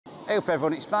Hey up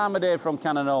everyone, it's Farmer Dave from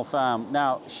Cannonall Farm.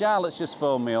 Now, Charlotte's just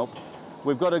phoned me up.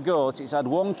 We've got a goat, it's had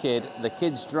one kid, the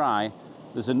kid's dry.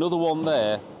 There's another one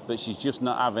there, but she's just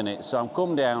not having it. So I'm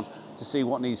come down to see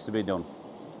what needs to be done.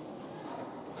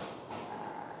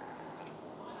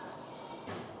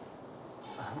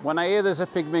 When I hear there's a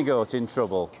pygmy goat in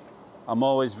trouble, I'm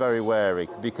always very wary,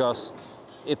 because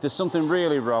if there's something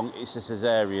really wrong, it's a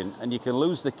cesarean, and you can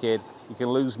lose the kid, you can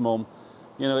lose mum.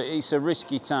 You know, it's a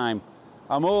risky time.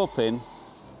 I'm hoping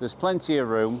there's plenty of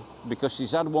room, because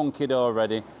she's had one kid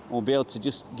already, and we'll be able to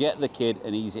just get the kid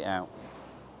and ease it out.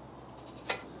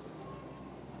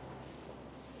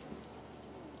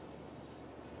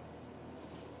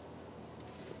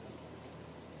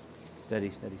 Steady,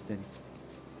 steady, steady.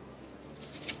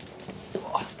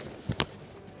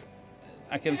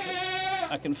 I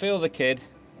can feel the kid.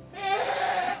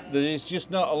 There is just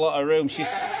not a lot of room. She's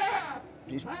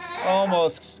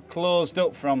almost closed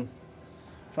up from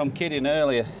kidding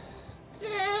earlier.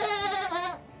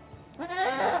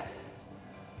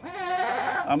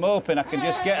 I'm hoping I can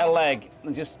just get a leg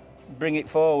and just bring it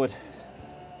forward.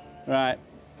 Right,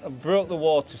 I broke the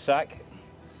water sack,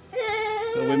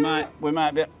 so we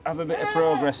might have a bit of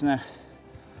progress now.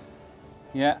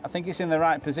 Yeah, I think it's in the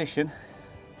right position.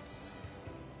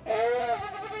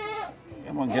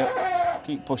 Come on, girl.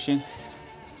 Keep pushing.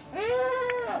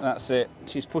 That's it.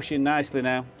 She's pushing nicely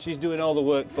now. She's doing all the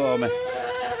work for me.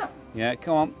 Yeah,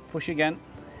 come on, push again.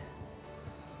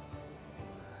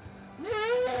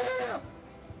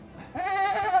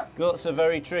 Goats are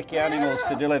very tricky animals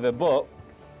to deliver, but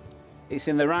it's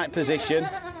in the right position.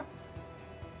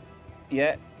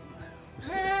 Yeah.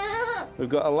 We've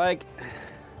got a leg.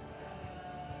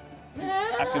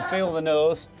 I can feel the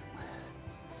nose.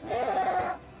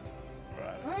 Right.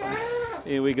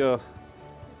 Here we go.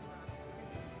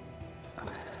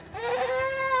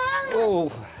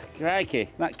 Oh, crikey,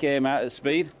 that came out at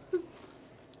speed.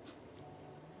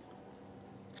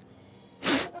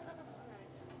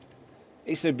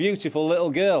 It's a beautiful little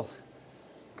girl.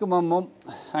 Come on, Mum.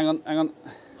 Hang on, hang on. You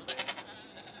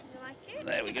like it?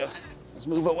 There we go. Let's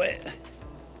move away.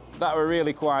 That were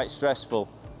really quite stressful.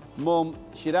 Mum,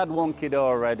 she'd had one kid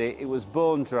already. It was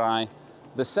bone dry.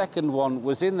 The second one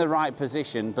was in the right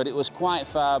position, but it was quite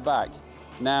far back.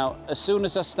 Now, as soon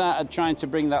as I started trying to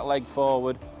bring that leg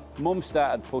forward, Mum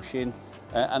started pushing,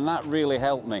 and that really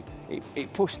helped me.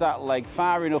 It pushed that leg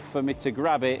far enough for me to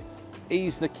grab it,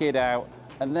 ease the kid out,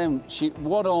 and then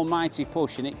one almighty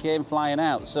push and it came flying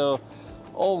out. So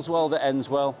all's well that ends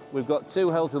well. We've got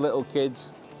two healthy little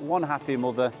kids, one happy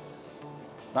mother.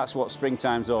 That's what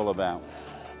springtime's all about.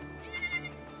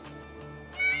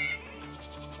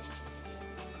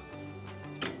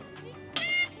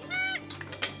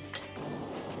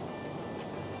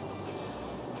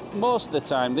 Most of the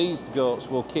time, these goats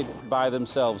will kid by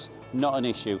themselves, not an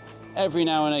issue. Every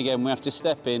now and again, we have to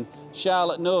step in.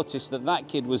 Charlotte noticed that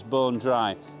kid was bone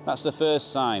dry. That's the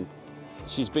first sign.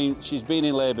 She's been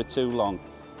in labour too long.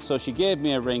 So she gave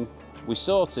me a ring, we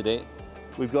sorted it.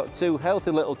 We've got two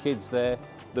healthy little kids there.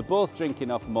 They're both drinking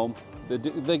off Mum. They're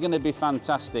going to be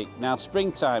fantastic. Now,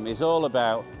 springtime is all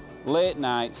about late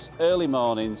nights, early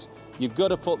mornings. You've got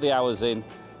to put the hours in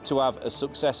to have a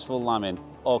successful lambing,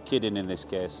 or kidding in this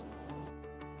case.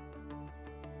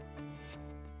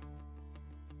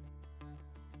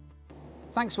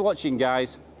 Thanks for watching,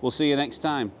 guys. We'll see you next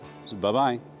time. So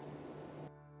bye-bye.